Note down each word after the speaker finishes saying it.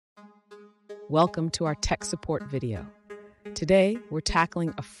Welcome to our tech support video. Today, we're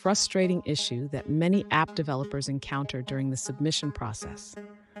tackling a frustrating issue that many app developers encounter during the submission process.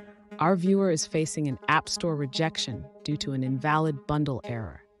 Our viewer is facing an App Store rejection due to an invalid bundle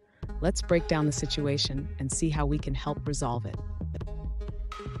error. Let's break down the situation and see how we can help resolve it.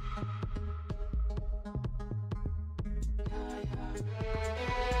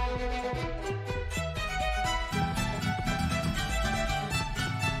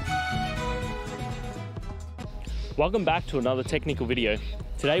 Welcome back to another technical video.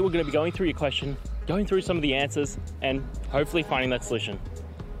 Today we're going to be going through your question, going through some of the answers, and hopefully finding that solution.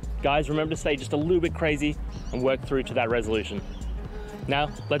 Guys, remember to stay just a little bit crazy and work through to that resolution. Now,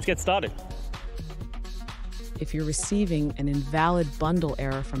 let's get started. If you're receiving an invalid bundle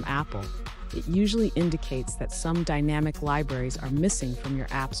error from Apple, it usually indicates that some dynamic libraries are missing from your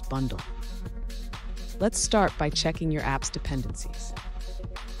app's bundle. Let's start by checking your app's dependencies.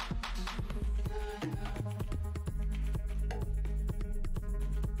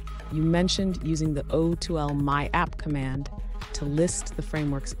 You mentioned using the O2L myapp command to list the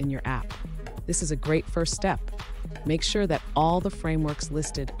frameworks in your app. This is a great first step. Make sure that all the frameworks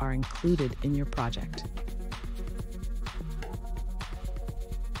listed are included in your project.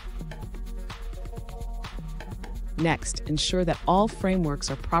 Next, ensure that all frameworks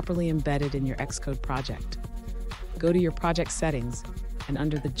are properly embedded in your Xcode project. Go to your project settings, and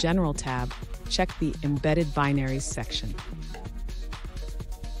under the General tab, check the Embedded Binaries section.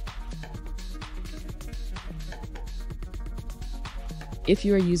 If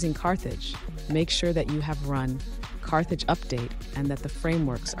you are using Carthage, make sure that you have run Carthage update and that the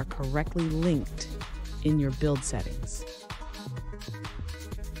frameworks are correctly linked in your build settings.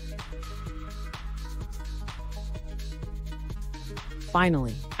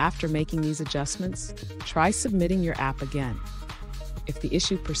 Finally, after making these adjustments, try submitting your app again. If the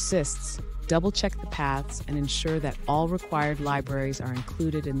issue persists, double-check the paths and ensure that all required libraries are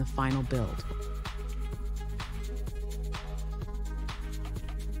included in the final build.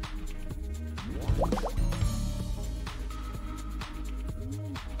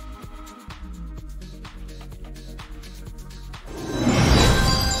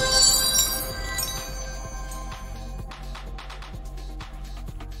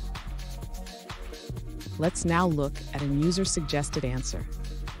 Let's now look at a user-suggested answer.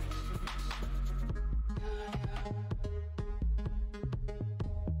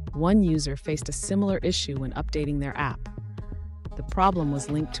 One user faced a similar issue when updating their app. The problem was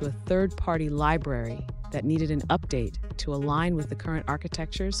linked to a third-party library that needed an update to align with the current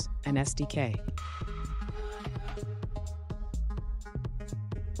architectures and SDK.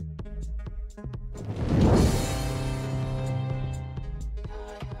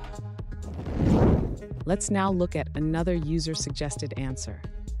 Let's now look at another user-suggested answer.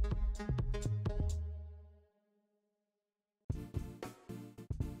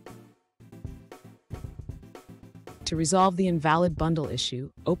 To resolve the invalid bundle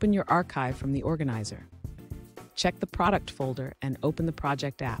issue, open your archive from the organizer. Check the product folder and open the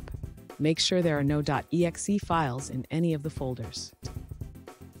project app. Make sure there are no .exe files in any of the folders.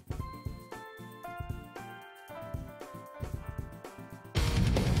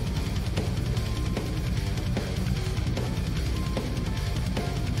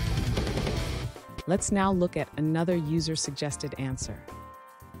 Let's now look at another user-suggested answer.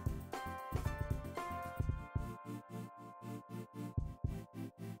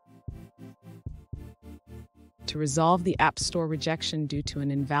 To resolve the App Store rejection due to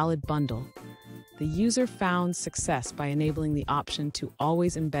an invalid bundle, the user found success by enabling the option to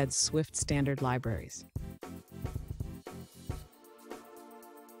always embed Swift standard libraries.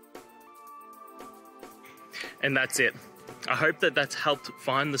 And that's it. I hope that that's helped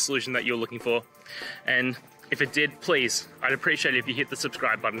find the solution that you're looking for. And if it did, please, I'd appreciate it if you hit the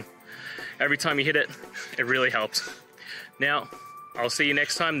subscribe button. Every time you hit it, it really helps. Now, I'll see you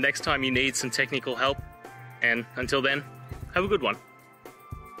next time you need some technical help. And until then, have a good one.